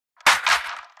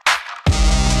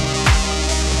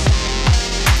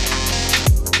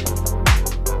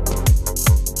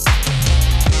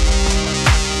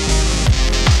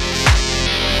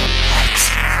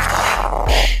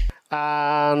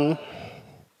then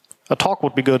a talk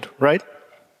would be good, right?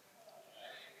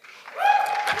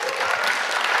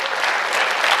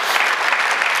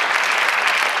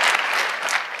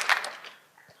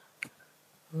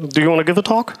 Do you want to give a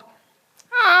talk?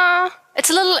 It's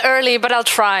a little early, but I'll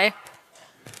try.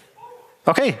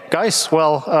 Okay, guys,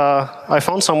 well, I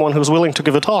found someone who's willing to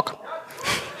give a talk.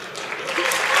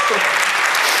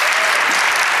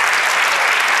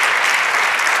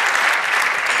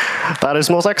 That is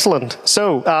most excellent.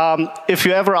 So, if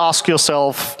you ever ask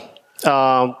yourself,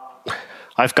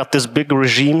 I've got this big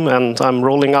regime and I'm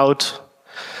rolling out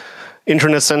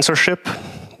internet censorship,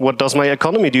 what does my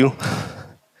economy do?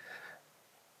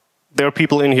 There are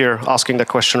people in here asking that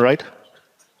question, right?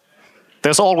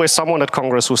 There's always someone at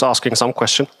Congress who's asking some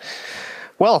question.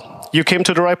 Well, you came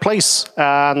to the right place.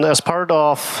 And as part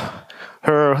of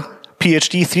her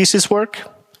PhD thesis work,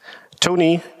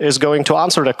 Toni is going to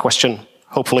answer that question,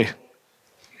 hopefully,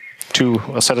 to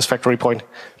a satisfactory point.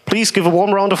 Please give a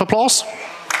warm round of applause.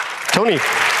 Toni.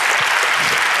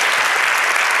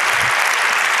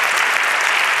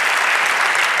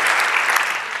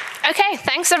 Okay,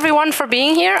 thanks everyone for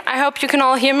being here. I hope you can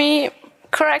all hear me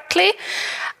correctly.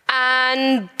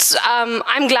 And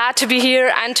I'm glad to be here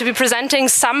and to be presenting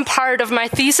some part of my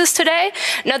thesis today.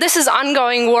 Now, this is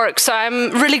ongoing work, so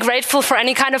I'm really grateful for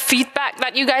any kind of feedback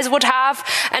that you guys would have.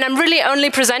 And I'm really only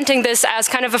presenting this as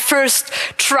kind of a first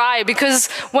try, because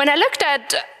when I looked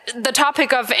at the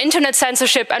topic of internet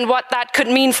censorship and what that could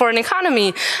mean for an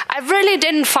economy, I really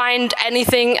didn't find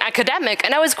anything academic,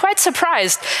 and I was quite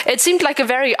surprised. It seemed like a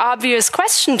very obvious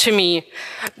question to me,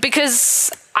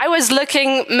 because I was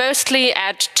looking mostly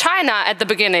at China at the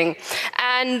beginning,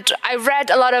 and I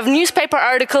read a lot of newspaper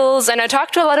articles, and I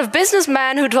talked to a lot of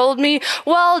businessmen who told me,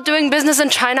 well, doing business in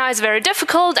China is very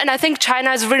difficult, and I think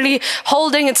China is really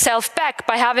holding itself back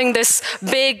by having this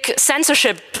big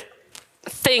censorship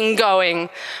thing going.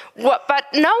 But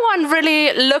no one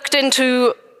really looked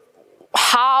into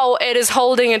how it is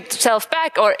holding itself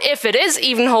back, or if it is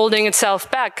even holding itself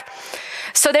back.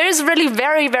 So there is really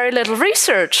very, very little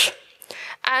research.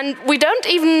 And we don't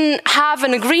even have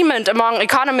an agreement among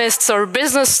economists or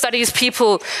business studies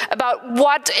people about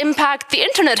what impact the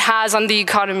internet has on the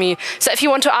economy. So if you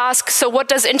want to ask, so what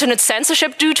does internet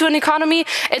censorship do to an economy?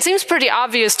 It seems pretty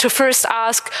obvious to first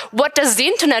ask, what does the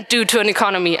internet do to an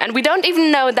economy? And we don't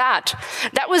even know that.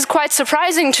 That was quite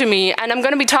surprising to me, and I'm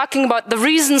going to be talking about the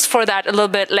reasons for that a little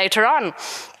bit later on.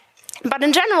 But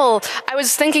in general, I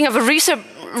was thinking of a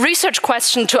research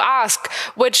question to ask,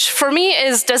 which for me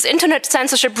is, does internet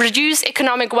censorship reduce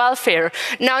economic welfare?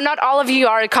 Now, not all of you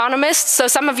are economists, so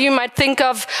some of you might think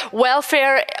of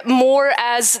welfare more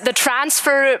as the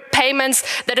transfer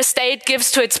payments that a state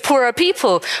gives to its poorer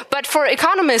people. But for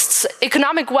economists,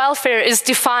 economic welfare is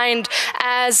defined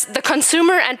as the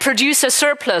consumer and producer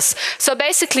surplus. So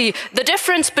basically, the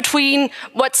difference between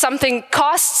what something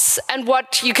costs and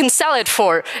what you can sell it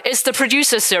for is the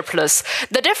producer surplus.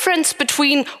 The difference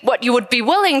between what you would be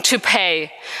willing to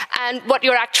pay and what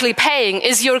you're actually paying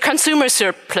is your consumer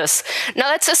surplus. Now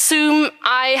let's assume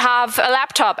I have a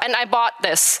laptop and I bought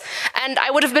this, and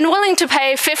I would have been willing to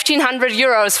pay 1,500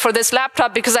 euros for this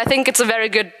laptop because I think it's a very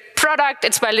good product.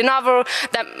 It's by Lenovo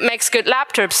that makes good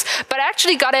laptops, but I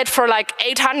actually got it for like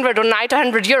 800 or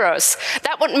 900 euros.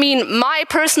 That would mean my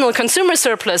personal consumer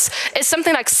surplus is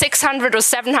something like 600 or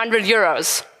 700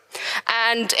 euros.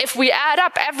 And if we add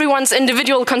up everyone's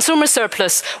individual consumer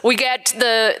surplus, we get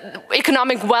the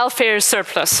economic welfare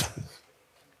surplus.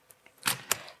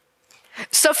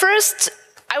 So first,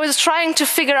 I was trying to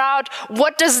figure out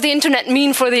what does the internet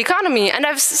mean for the economy, and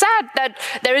I've said that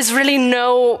there is really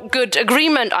no good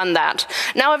agreement on that.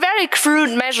 Now, a very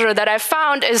crude measure that I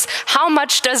found is how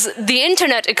much does the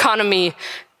internet economy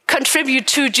contribute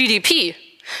to GDP?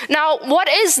 Now, what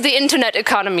is the internet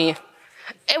economy?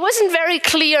 It wasn't very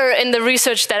clear in the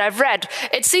research that I've read.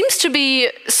 It seems to be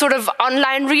sort of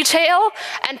online retail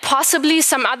and possibly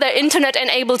some other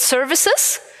internet-enabled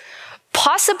services.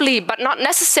 Possibly, but not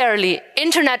necessarily.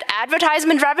 Internet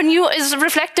advertisement revenue is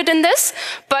reflected in this,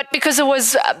 but because it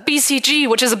was BCG,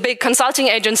 which is a big consulting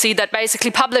agency that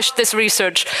basically published this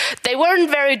research, they weren't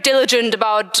very diligent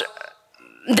about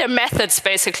their methods,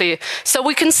 basically. So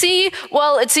we can see,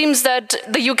 well, it seems that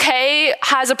the UK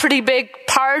has a pretty big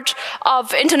part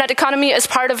of internet economy as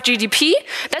part of GDP.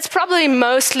 That's probably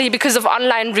mostly because of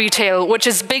online retail, which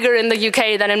is bigger in the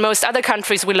UK than in most other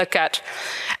countries we look at.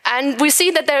 And we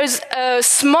see that there's a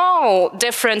small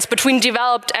difference between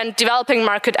developed and developing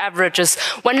market averages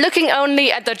when looking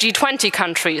only at the G20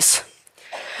 countries.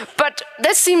 But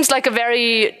this seems like a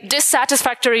very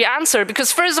dissatisfactory answer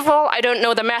because first of all, I don't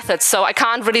know the methods, so I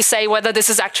can't really say whether this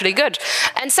is actually good.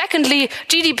 And secondly,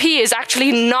 GDP is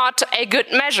actually not a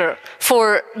good measure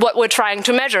for what we're trying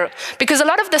to measure because a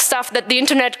lot of the stuff that the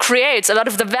internet creates, a lot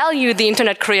of the value the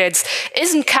internet creates,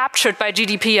 isn't captured by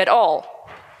GDP at all.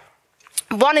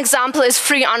 One example is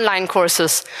free online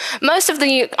courses. Most of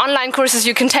the online courses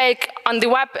you can take on the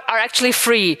web are actually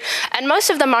free, and most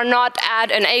of them are not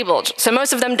ad-enabled. So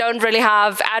most of them don't really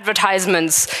have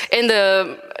advertisements in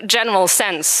the general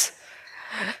sense.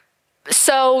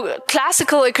 So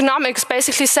classical economics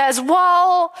basically says,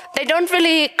 well, they don't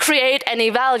really create any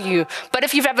value. But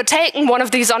if you've ever taken one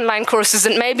of these online courses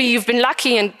and maybe you've been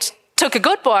lucky and took a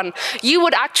good one, you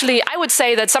would actually, I would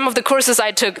say that some of the courses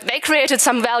I took, they created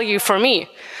some value for me.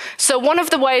 So one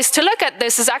of the ways to look at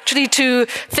this is actually to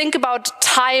think about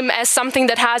time as something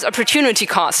that has opportunity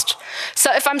cost.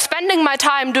 So if I'm spending my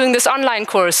time doing this online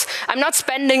course, I'm not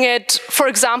spending it, for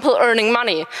example, earning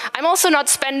money. I'm also not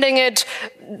spending it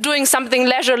doing something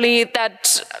leisurely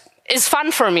that is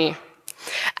fun for me.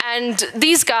 And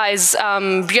these guys,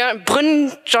 Björn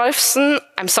Brynjolfsson,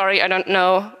 I'm sorry, I don't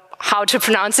know how to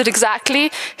pronounce it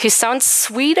exactly. He sounds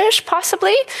Swedish,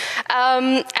 possibly.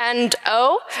 And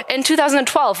in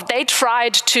 2012, they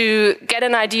tried to get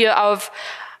an idea of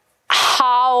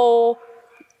how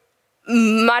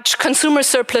much consumer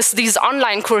surplus these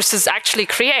online courses actually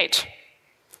create,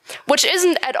 which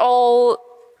isn't at all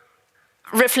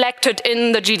reflected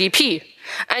in the GDP.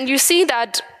 And you see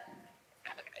that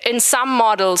in some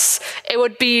models, it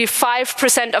would be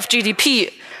 5% of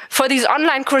GDP for these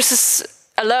online courses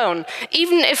alone.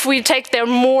 Even if we take their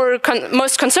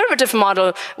most conservative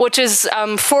model, which is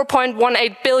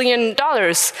 $4.18 billion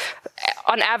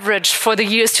on average for the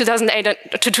years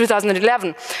 2008 to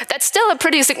 2011, that's still a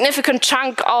pretty significant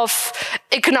chunk of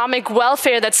economic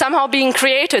welfare that's somehow being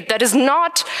created that is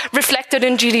not reflected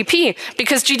in GDP,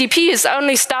 because GDP is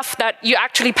only stuff that you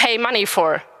actually pay money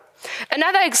for.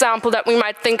 Another example that we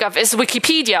might think of is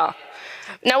Wikipedia.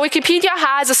 Now, Wikipedia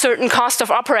has a certain cost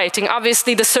of operating,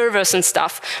 obviously the servers and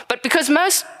stuff. But because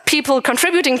most people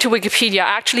contributing to Wikipedia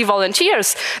are actually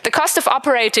volunteers, the cost of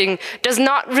operating does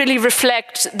not really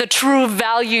reflect the true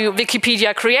value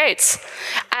Wikipedia creates.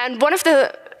 And one of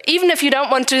the, even if you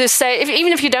don't want to say,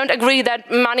 even if you don't agree that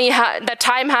that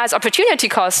time has opportunity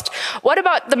cost, what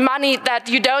about the money that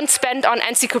you don't spend on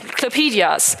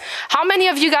encyclopedias? How many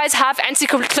of you guys have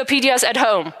encyclopedias at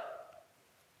home?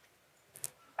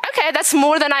 Okay, that's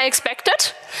more than I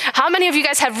expected. How many of you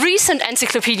guys have recent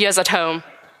encyclopedias at home?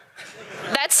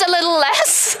 That's a little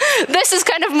less. This is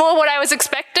kind of more what I was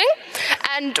expecting.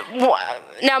 And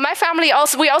now my family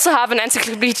also, we also have an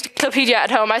encyclopedia at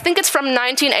home. I think it's from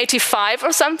 1985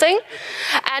 or something.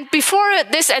 And before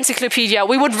this encyclopedia,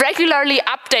 we would regularly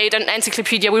update an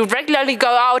encyclopedia. We would regularly go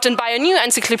out and buy a new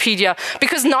encyclopedia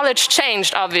because knowledge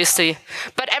changed, obviously.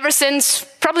 But ever since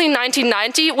probably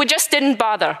 1990, we just didn't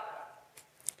bother.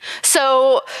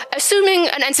 So assuming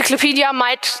an encyclopedia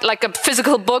might, like a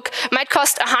physical book, might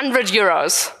cost 100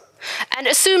 euros, and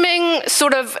assuming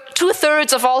sort of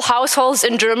 2/3 of all households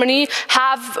in Germany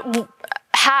have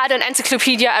had an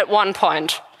encyclopedia at one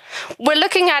point, we're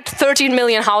looking at 13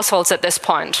 million households at this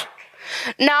point.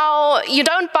 Now, you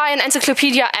don't buy an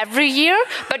encyclopedia every year,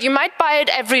 but you might buy it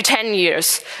every 10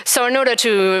 years. So in order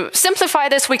to simplify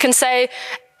this, we can say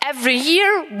every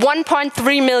year,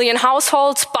 1.3 million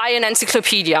households buy an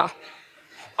encyclopedia,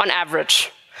 on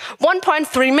average.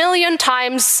 1.3 million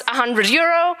times 100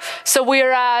 euro, so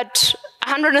we're at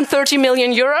 130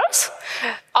 million euros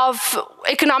of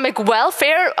economic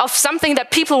welfare, of something that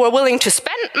people were willing to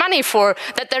spend money for,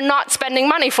 that they're not spending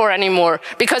money for anymore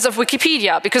because of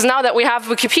Wikipedia. Because now that we have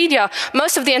Wikipedia,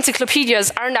 most of the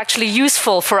encyclopedias aren't actually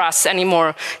useful for us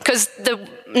anymore, because the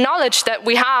knowledge that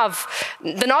we have,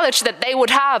 the knowledge that they would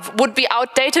have, would be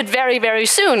outdated very, very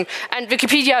soon, and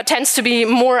Wikipedia tends to be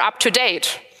more up to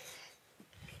date.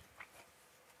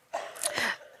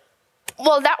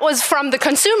 Well, that was from the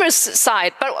consumer's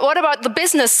side, but what about the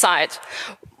business side?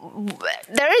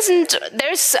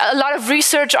 There's a lot of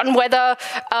research on whether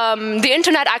the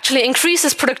internet actually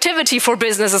increases productivity for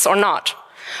businesses or not.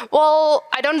 Well,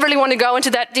 I don't really want to go into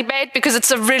that debate because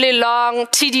it's a really long,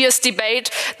 tedious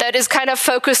debate that is kind of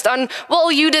focused on,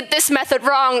 well, you did this method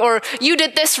wrong, or you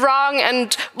did this wrong,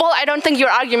 and, well, I don't think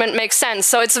your argument makes sense.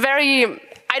 So it's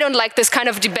I don't like this kind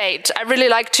of debate. I really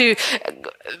like to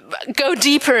go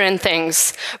deeper in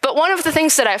things. But one of the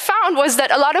things that I found was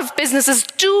that a lot of businesses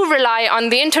do rely on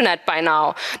the internet by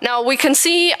now. Now, we can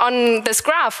see on this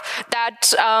graph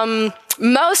that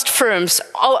most firms,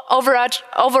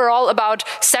 overall about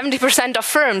 70% of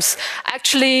firms,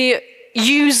 actually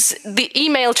use the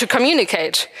email to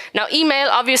communicate. Now, email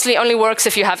obviously only works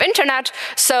if you have internet,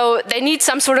 so they need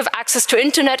some sort of access to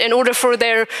internet in order for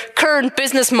their current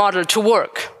business model to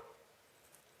work.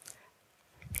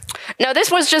 Now,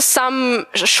 this was just some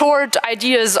short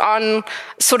ideas on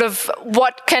sort of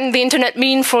what can the internet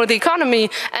mean for the economy,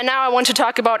 and now I want to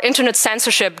talk about internet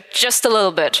censorship just a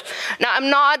little bit. Now, I'm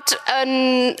not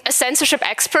a censorship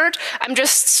expert. I'm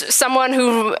just someone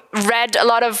who read a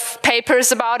lot of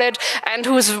papers about it and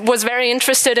who was very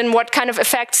interested in what kind of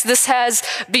effects this has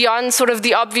beyond sort of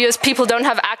the obvious people don't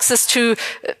have access to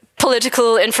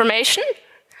political information.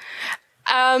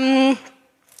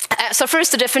 So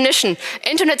first, the definition.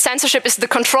 Internet censorship is the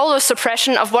control or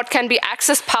suppression of what can be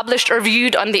accessed, published, or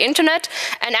viewed on the internet,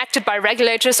 enacted by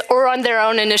regulators or on their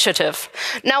own initiative.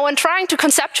 Now, when trying to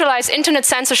conceptualize internet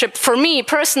censorship, for me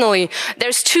personally,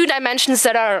 there's two dimensions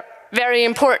that are very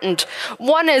important.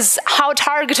 One is how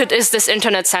targeted is this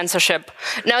internet censorship?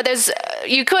 Now,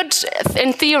 you could,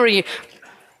 in theory,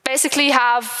 basically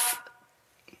have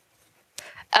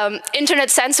internet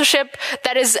censorship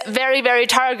that is very, very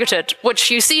targeted, which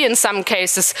you see in some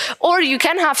cases. Or you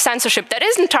can have censorship that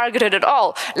isn't targeted at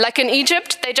all. Like in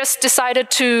Egypt, they just decided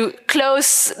to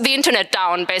close the internet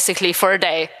down, basically, for a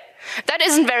day. That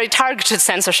isn't very targeted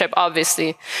censorship,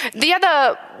 obviously. The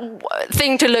other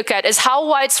thing to look at is how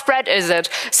widespread is it?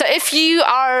 So if you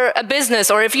are a business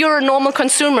or if you're a normal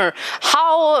consumer,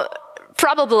 how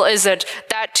probable is it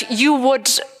that you would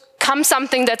come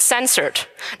something that's censored?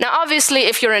 Now, obviously,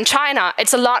 if you're in China,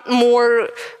 it's a lot more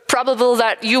probable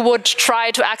that you would try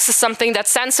to access something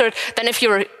that's censored than if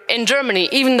you're in Germany,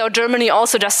 even though Germany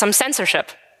also does some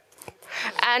censorship.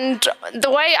 And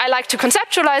the way I like to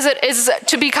conceptualize it is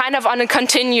to be kind of on a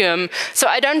continuum. So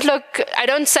I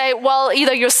don't say, well,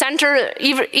 either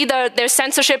either there's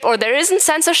censorship or there isn't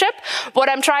censorship. What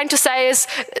I'm trying to say is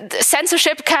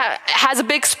censorship has a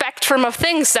big spectrum of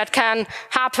things that can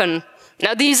happen.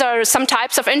 Now, these are some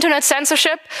types of internet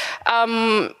censorship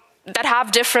that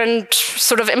have different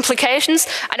sort of implications.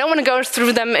 I don't want to go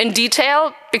through them in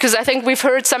detail because I think we've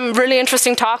heard some really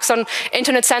interesting talks on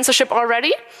internet censorship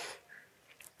already.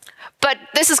 But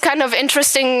this is kind of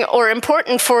interesting or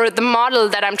important for the model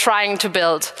that I'm trying to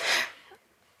build.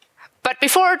 But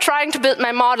before trying to build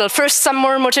my model, first some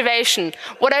more motivation.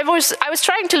 I was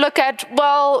trying to look at,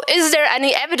 well, is there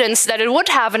any evidence that it would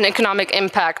have an economic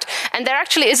impact? And there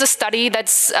actually is a study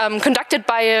that's conducted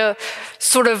by a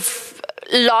sort of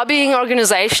lobbying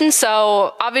organization,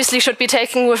 so obviously should be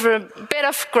taken with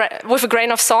a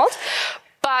grain of salt.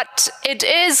 But it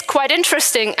is quite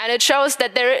interesting, and it shows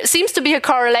that there seems to be a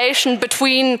correlation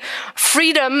between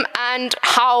freedom and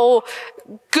how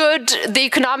good the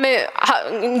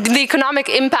economic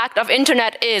impact of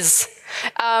internet is.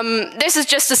 This is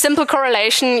just a simple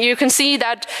correlation. You can see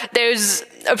that there's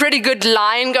a pretty good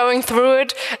line going through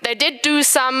it. They did do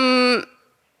some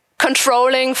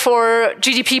controlling for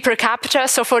GDP per capita,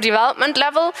 so for development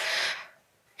level.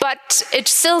 But it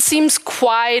still seems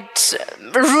quite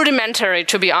rudimentary,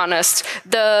 to be honest.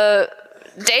 The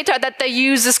data that they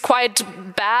use is quite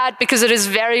bad because it is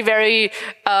very, very,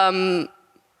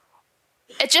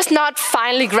 it's just not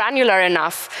finely granular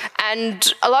enough.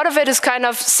 And a lot of it is kind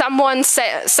of someone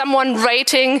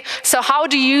rating, so how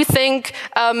do you think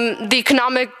how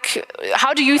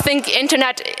do you think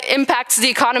internet impacts the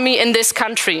economy in this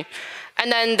country?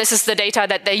 And then this is the data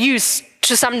that they use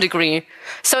to some degree.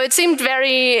 So it didn't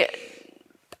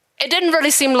really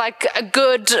seem like a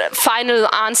good final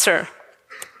answer.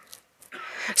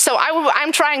 So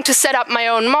I'm trying to set up my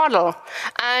own model.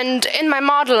 And in my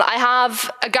model, I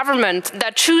have a government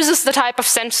that chooses the type of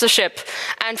censorship.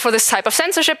 And for this type of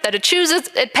censorship that it chooses,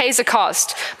 it pays a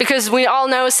cost. Because we all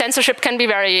know censorship can be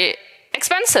very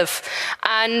expensive.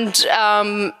 And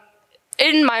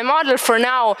in my model for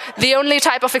now, the only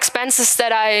type of expenses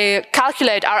that I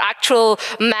calculate are actual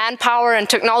manpower and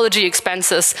technology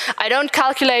expenses. I don't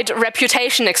calculate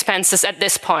reputation expenses at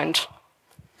this point.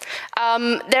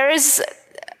 There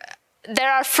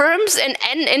are firms in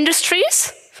N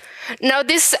industries. Now,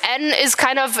 this N is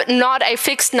kind of not a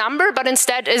fixed number, but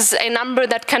instead is a number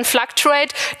that can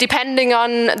fluctuate depending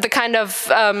on the kind of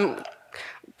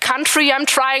country I'm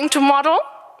trying to model.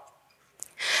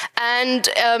 And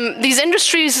these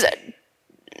industries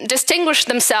distinguish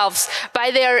themselves by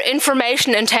their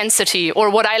information intensity, or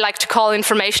what I like to call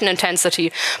information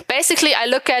intensity. Basically, I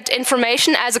look at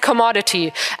information as a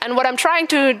commodity. And what I'm trying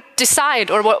to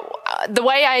decide, or the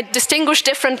way I distinguish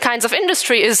different kinds of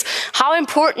industry is how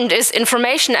important is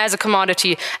information as a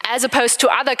commodity, as opposed to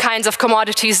other kinds of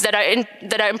commodities that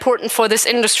are important for this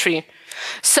industry.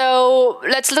 So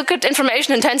let's look at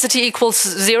information intensity equals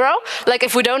 0. Like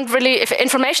if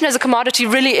information as a commodity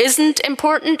really isn't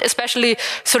important, especially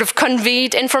sort of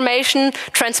conveyed information,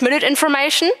 transmitted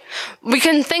information, we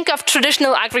can think of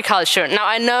traditional agriculture. Now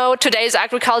I know today's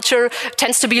agriculture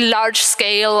tends to be large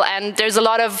scale and there's a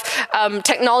lot of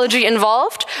technology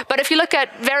involved, but if you look at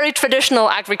very traditional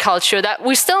agriculture that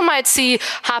we still might see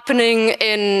happening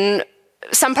in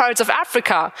some parts of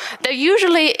Africa, there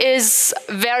usually is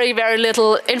very, very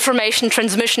little information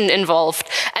transmission involved.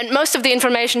 And most of the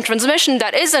information transmission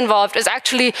that is involved is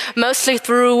actually mostly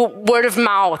through word of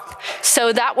mouth.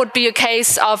 So that would be a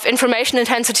case of information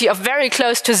intensity of very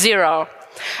close to 0.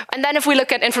 And then if we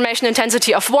look at information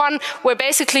intensity of 1, where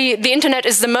basically the internet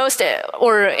is the most,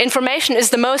 or information is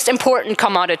the most important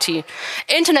commodity.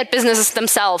 Internet businesses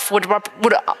themselves would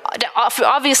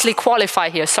obviously qualify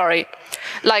here, sorry.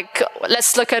 Like,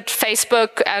 let's look at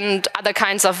Facebook and other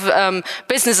kinds of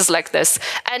businesses like this.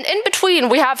 And in between,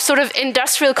 we have sort of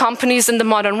industrial companies in the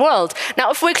modern world.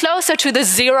 Now, if we're closer to the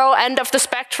 0 end of the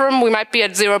spectrum, we might be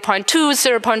at 0.2,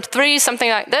 0.3, something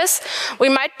like this. We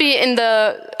might be in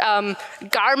the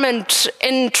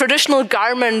traditional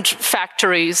garment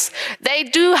factories. They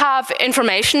do have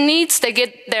information needs. They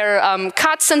get their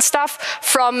cuts and stuff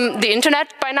from the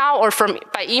internet by now or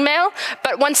by email.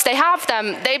 But once they have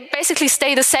them, they basically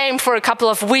stay the same for a couple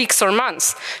of weeks or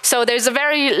months. So there's a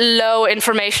very low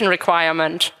information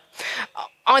requirement.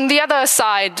 On the other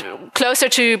side, closer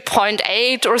to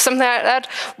 0.8 or something like that,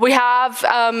 we have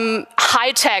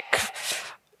high-tech,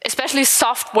 especially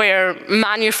software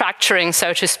manufacturing,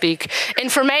 so to speak.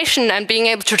 Information and being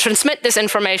able to transmit this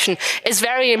information is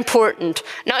very important.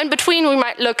 Now, in between, we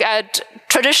might look at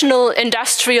traditional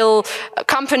industrial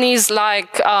companies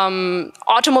like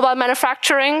automobile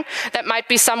manufacturing that might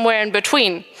be somewhere in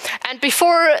between. And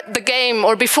before the game,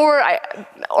 or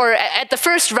at the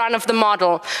first run of the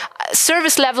model,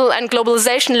 service level and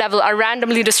globalization level are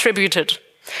randomly distributed.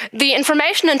 The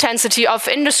information intensity of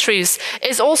industries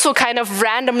is also kind of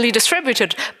randomly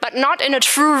distributed, but not in a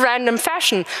true random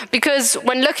fashion, because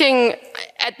when looking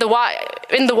at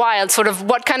in the wild, sort of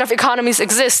what kind of economies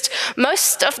exist,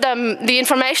 most of them, the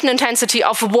information intensity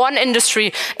of one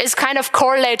industry is kind of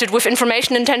correlated with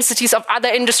information intensities of other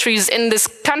industries in this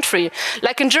country.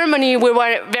 Like in Germany, we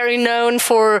were very known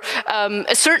for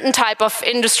a certain type of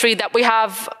industry that we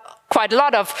have quite a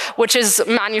lot of, which is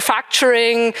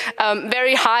manufacturing,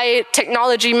 very high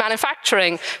technology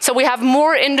manufacturing. So we have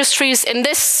more industries in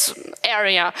this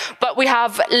area, but we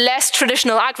have less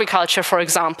traditional agriculture, for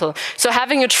example. So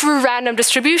having a true random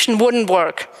distribution wouldn't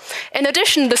work. In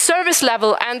addition, the service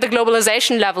level and the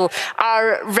globalization level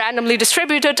are randomly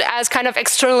distributed as kind of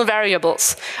external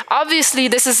variables. Obviously,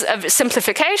 this is a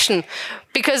simplification,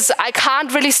 because I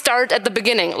can't really start at the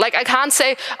beginning. Like, I can't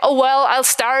say, oh, well, I'll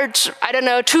start, I don't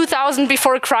know, 2000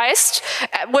 before Christ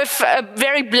with a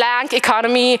very blank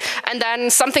economy, and then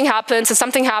something happens, and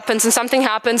something happens, and something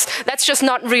happens. That's just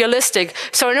not realistic.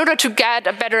 So in order to get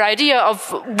a better idea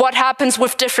of what happens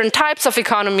with different types of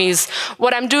economies,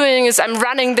 what I'm doing is I'm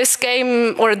running this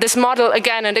game or this model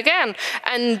again and again,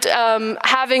 and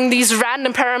having these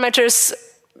random parameters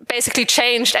basically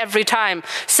changed every time.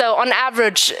 So on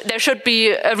average, there should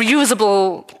be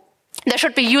usable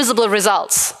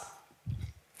results.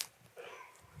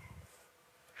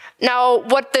 Now,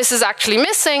 what this is actually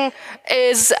missing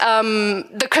is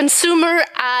the consumer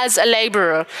as a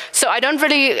laborer. So I don't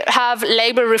really have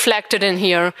labor reflected in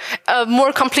here. A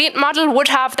more complete model would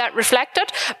have that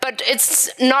reflected, but it's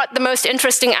not the most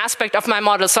interesting aspect of my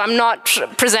model, so I'm not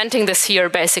presenting this here,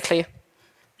 basically.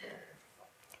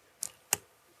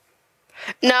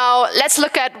 Now, let's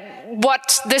look at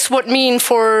what this would mean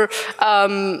for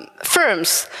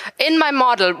firms. In my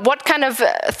model, what kind of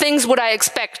things would I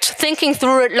expect? Thinking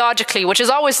through it logically, which is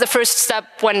always the first step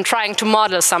when trying to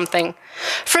model something.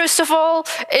 First of all,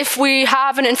 if we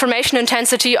have an information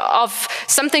intensity of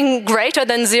something greater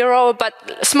than 0, but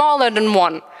smaller than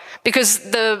 1, because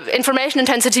the information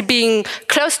intensity being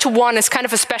close to 1 is kind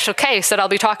of a special case that I'll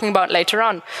be talking about later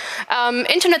on.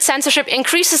 Internet censorship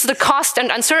increases the cost and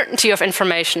uncertainty of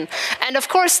information. And of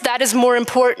course, that is more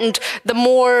important the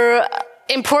more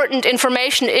important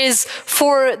information is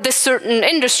for this certain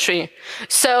industry.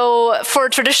 So for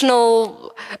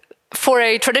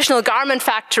a traditional garment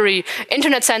factory,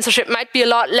 internet censorship might be a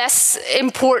lot less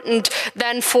important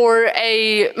than for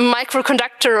a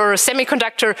microconductor or a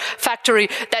semiconductor factory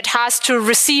that has to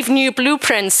receive new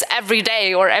blueprints every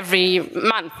day or every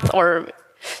month or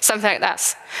something like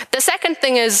that. The second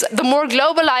thing is, the more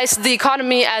globalized the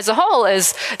economy as a whole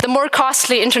is, the more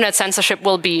costly internet censorship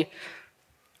will be.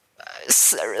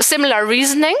 Similar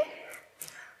reasoning.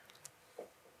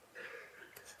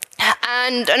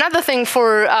 And another thing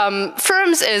for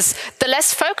firms is the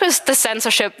less focused the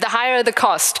censorship, the higher the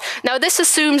cost. Now, this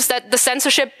assumes that the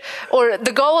censorship, or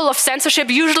the goal of censorship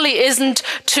usually isn't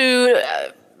to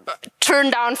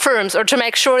turn down firms or to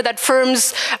make sure that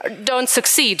firms don't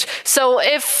succeed. So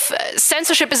if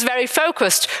censorship is very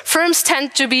focused, firms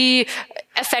tend to be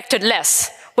affected less,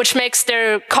 which makes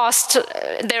their cost,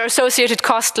 their associated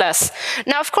cost less.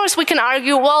 Now, of course, we can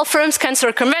argue, well, firms can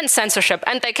circumvent censorship,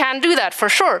 and they can do that for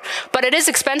sure, but it is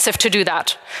expensive to do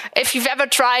that. If you've ever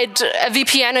tried a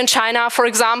VPN in China, for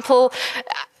example,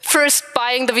 first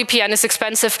buying the VPN is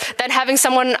expensive, then having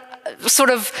someone sort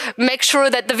of make sure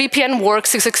that the VPN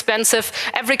works is expensive.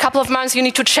 Every couple of months you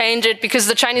need to change it because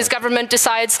the Chinese government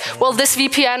decides, well, this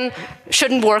VPN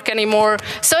shouldn't work anymore.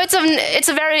 So it's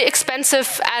a very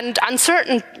expensive and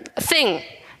uncertain thing,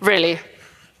 really.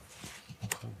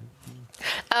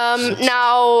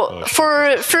 Now,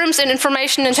 for firms in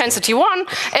information intensity 1,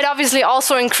 it obviously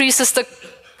also increases the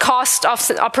cost of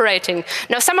operating.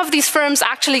 Now, some of these firms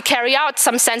actually carry out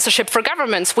some censorship for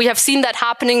governments. We have seen that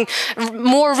happening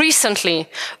more recently.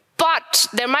 But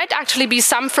there might actually be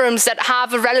some firms that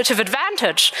have a relative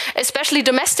advantage. Especially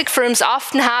domestic firms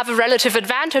often have a relative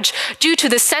advantage due to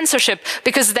this censorship,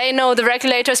 because they know the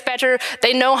regulators better,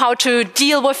 they know how to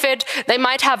deal with it, they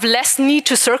might have less need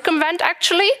to circumvent,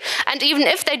 actually. And even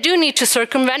if they do need to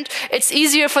circumvent, it's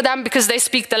easier for them because they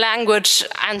speak the language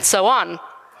and so on.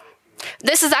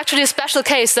 This is actually a special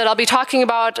case that I'll be talking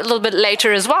about a little bit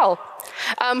later as well.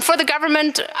 For the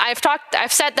government,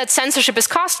 I've said that censorship is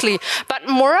costly, but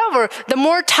moreover, the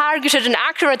more targeted and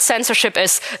accurate censorship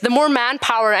is, the more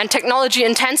manpower and technology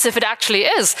intensive it actually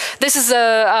is. This is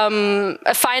a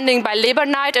finding by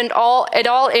Lebernight and et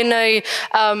al. In a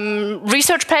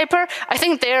research paper. I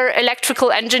think they're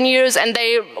electrical engineers, and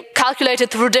they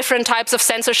calculated through different types of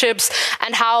censorships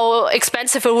and how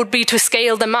expensive it would be to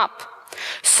scale them up.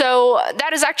 So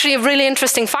that is actually a really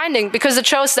interesting finding, because it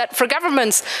shows that for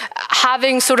governments,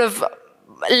 having sort of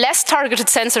less targeted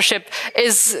censorship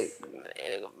is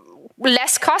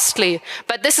less costly.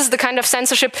 But this is the kind of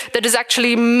censorship that is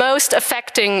actually most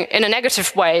affecting in a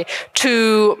negative way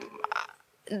to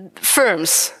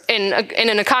firms in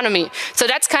an economy. So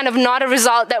that's kind of not a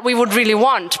result that we would really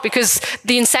want, because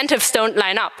the incentives don't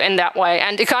line up in that way.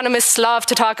 And economists love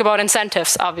to talk about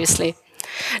incentives, obviously.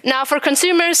 Now, for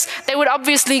consumers, they would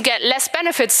obviously get less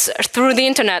benefits through the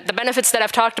internet, the benefits that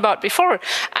I've talked about before.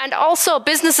 And also,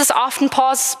 businesses often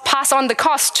pass on the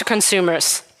cost to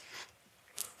consumers.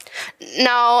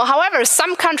 Now, however,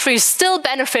 some countries still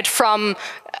benefit from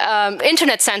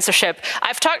internet censorship.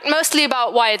 I've talked mostly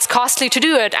about why it's costly to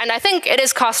do it, and I think it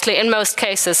is costly in most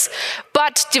cases.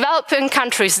 But developing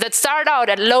countries that start out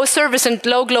at low service and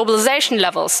low globalization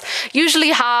levels usually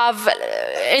have,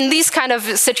 in these kind of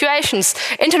situations,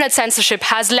 internet censorship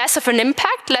has less of an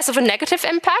impact, less of a negative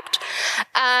impact,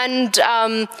 and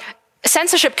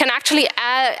censorship can actually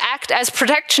act as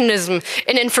protectionism.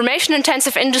 In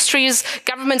information-intensive industries,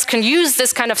 governments can use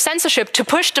this kind of censorship to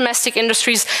push domestic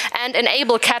industries and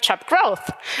enable catch-up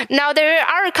growth. Now, there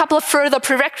are a couple of further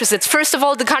prerequisites. First of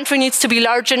all, the country needs to be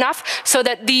large enough so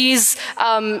that these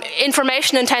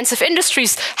information-intensive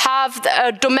industries have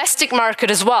a domestic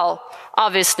market as well,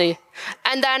 obviously.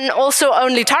 And then also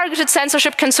only targeted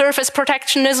censorship can serve as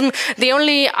protectionism. The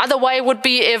only other way would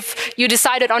be if you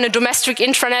decided on a domestic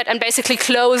intranet and basically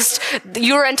closed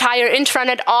your entire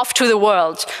intranet off to the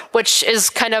world, which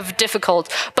is kind of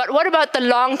difficult. But what about the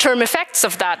long-term effects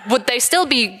of that? Would they still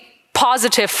be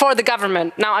positive for the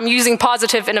government? Now, I'm using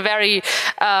positive in a very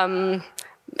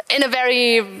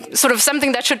sort of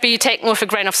something that should be taken with a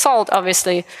grain of salt,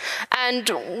 obviously. And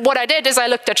what I did is I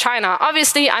looked at China.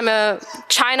 Obviously, I'm a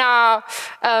China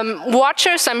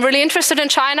watcher, so I'm really interested in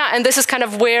China, and this is kind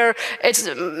of where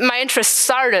my interest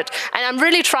started. And I'm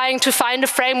really trying to find a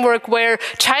framework where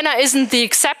China isn't the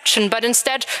exception, but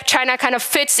instead China kind of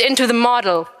fits into the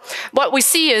model. What we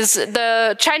see is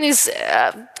the Chinese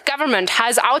government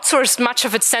has outsourced much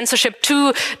of its censorship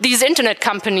to these internet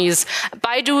companies.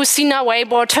 Baidu, Sina,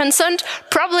 Weibo, Tencent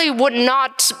probably would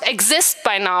not exist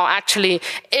by now, actually,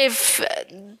 if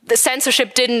the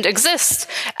censorship didn't exist.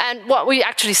 And what we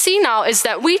actually see now is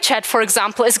that WeChat, for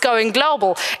example, is going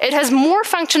global. It has more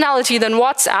functionality than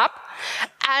WhatsApp,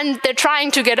 and they're trying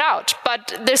to get out.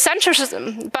 But the censorship,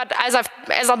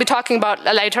 as I'll be talking about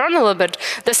later on a little bit,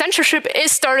 the censorship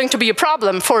is starting to be a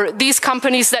problem for these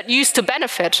companies that used to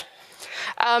benefit.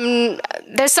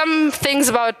 There's some things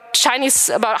about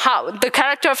how the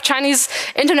character of Chinese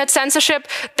internet censorship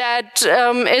that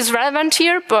is relevant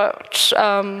here, but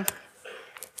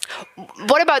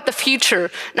What about the future?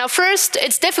 Now, first,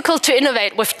 it's difficult to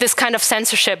innovate with this kind of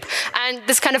censorship. And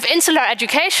this kind of insular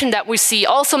education that we see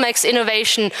also makes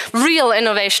innovation, real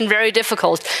innovation, very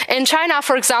difficult. In China,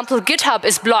 for example, GitHub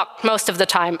is blocked most of the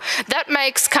time. That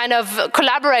makes kind of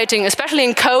collaborating, especially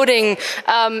in coding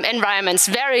environments,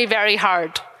 very, very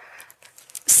hard.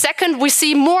 Second, we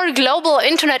see more global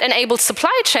internet-enabled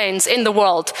supply chains in the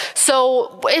world.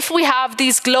 So if we have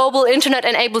these global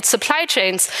internet-enabled supply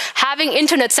chains, having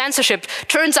internet censorship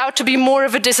turns out to be more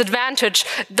of a disadvantage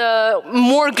the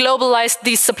more globalized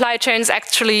these supply chains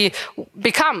actually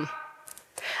become.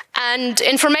 And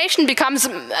information becomes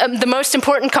the most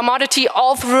important commodity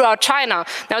all throughout China.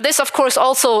 Now, this, of course,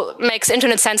 also makes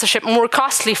internet censorship more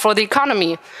costly for the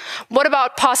economy. What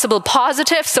about possible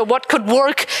positives? So what could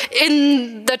work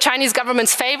in the Chinese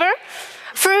government's favor?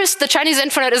 First, the Chinese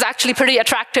internet is actually pretty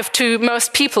attractive to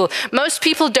most people. Most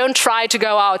people don't try to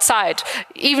go outside.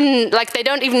 They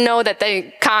don't even know that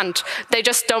they can't. They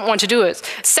just don't want to do it.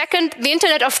 Second, the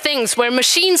Internet of Things, where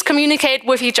machines communicate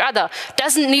with each other,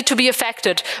 doesn't need to be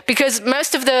affected, because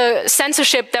most of the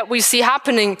censorship that we see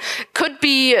happening could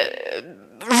be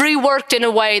reworked in a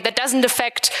way that doesn't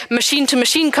affect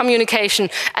machine-to-machine communication,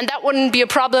 and that wouldn't be a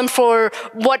problem for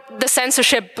what the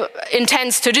censorship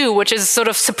intends to do, which is sort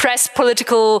of suppress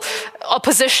political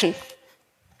opposition.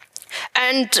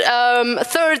 And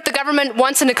third, the government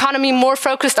wants an economy more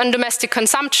focused on domestic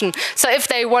consumption. So if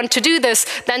they want to do this,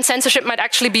 then censorship might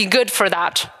actually be good for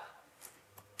that.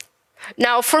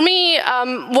 Now, for me,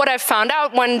 what I've found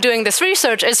out when doing this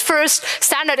research is, first,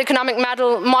 standard economic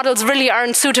models really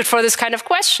aren't suited for this kind of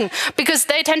question, because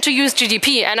they tend to use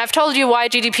GDP, and I've told you why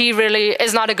GDP really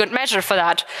is not a good measure for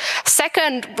that.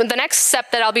 Second, the next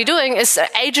step that I'll be doing is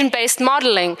agent-based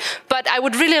modeling, but I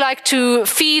would really like to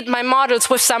feed my models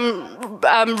with some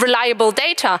reliable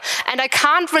data, and I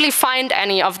can't really find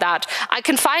any of that. I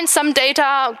can find some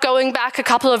data going back a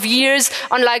couple of years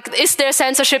on, like, is there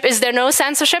censorship, is there no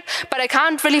censorship, but I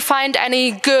can't really find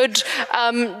any good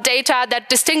data that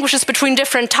distinguishes between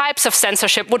different types of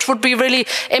censorship, which would be really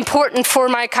important for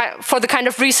the kind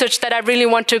of research that I really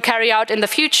want to carry out in the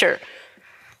future.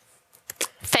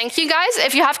 Thank you, guys.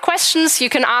 If you have questions, you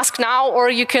can ask now, or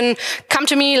you can come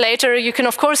to me later. You can,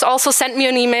 of course, also send me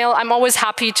an email. I'm always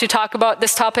happy to talk about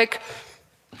this topic.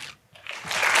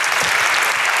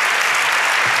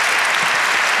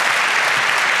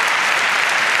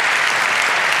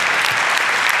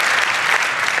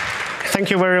 Thank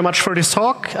you very much for this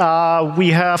talk.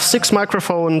 We have 6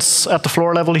 microphones at the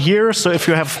floor level here, so if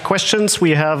you have questions,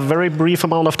 we have a very brief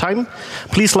amount of time.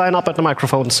 Please line up at the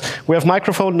microphones. We have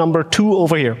microphone number 2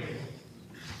 over here.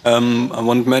 I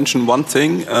want to mention one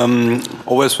thing.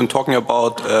 Always when talking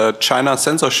about China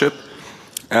censorship,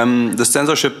 the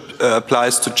censorship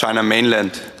applies to China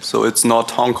mainland, so it's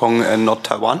not Hong Kong and not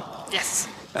Taiwan. Yes.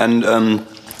 And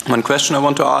one question I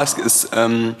want to ask is,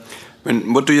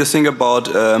 what do you think about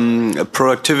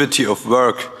productivity of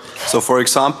work? So, for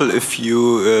example, if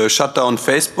you shut down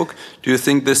Facebook, do you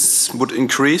think this would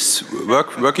increase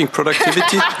working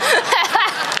productivity?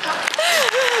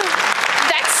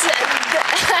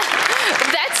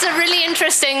 That's a really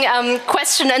interesting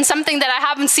question, and something that I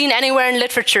haven't seen anywhere in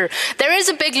literature. There is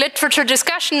a big literature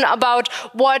discussion about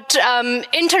what the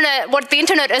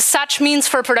internet as such means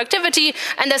for productivity,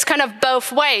 and there's kind of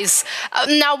both ways.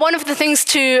 Now, one of the things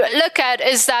to look at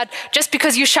is that just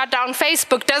because you shut down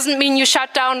Facebook doesn't mean you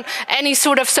shut down any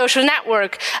sort of social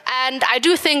network. And I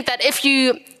do think that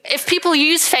if people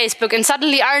use Facebook and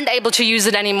suddenly aren't able to use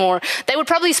it anymore, they would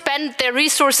probably spend their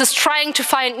resources trying to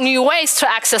find new ways to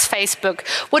access Facebook,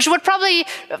 which would probably,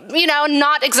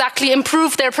 not exactly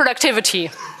improve their productivity.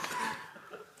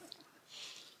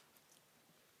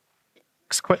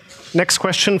 Next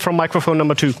question from microphone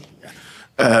number 2.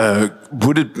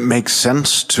 Would it make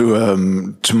sense to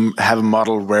have a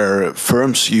model where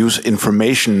firms use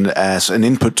information as an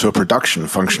input to a production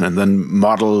function and then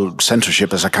model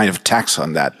censorship as a kind of tax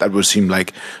on that? That would seem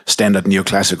like standard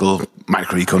neoclassical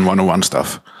microecon 101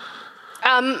 stuff.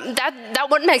 That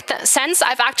would make sense.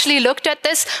 I've actually looked at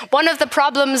this. One of the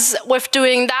problems with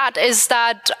doing that is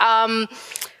that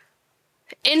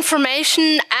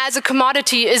information as a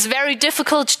commodity is very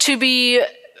difficult to be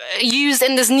used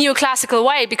in this neoclassical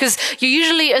way, because you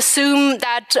usually assume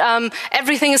that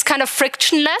everything is kind of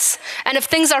frictionless, and if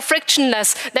things are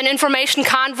frictionless, then information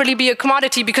can't really be a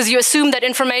commodity, because you assume that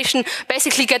information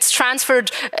basically gets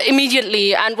transferred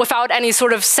immediately and without any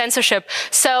sort of censorship.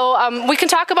 So we can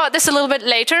talk about this a little bit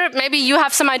later. Maybe you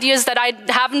have some ideas that I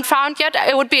haven't found yet.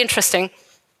 It would be interesting.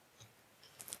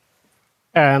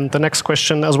 And the next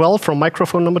question as well from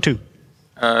microphone number 2.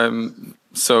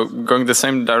 So going the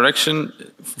same direction,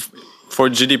 for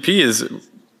GDP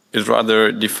is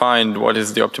rather defined what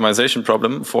is the optimization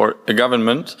problem for a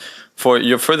government. For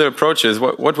your further approaches,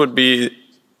 what would be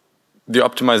the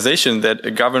optimization that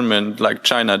a government like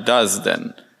China does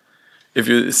then? If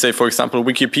you say, for example,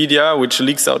 Wikipedia, which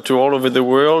leaks out to all over the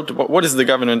world, what is the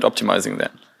government optimizing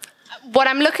then? What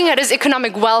I'm looking at is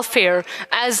economic welfare,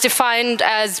 as defined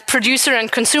as producer and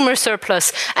consumer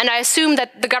surplus. And I assume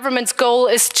that the government's goal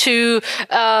is to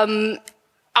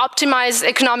optimize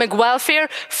economic welfare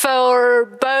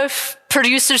for both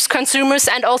producers, consumers,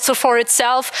 and also for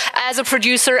itself as a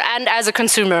producer and as a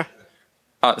consumer.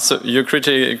 So your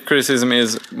criticism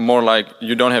is more like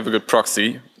you don't have a good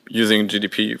proxy using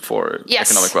GDP for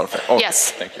economic welfare. Oh,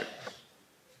 yes. Thank you.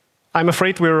 I'm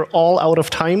afraid we're all out of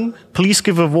time. Please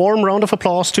give a warm round of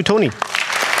applause to Toni.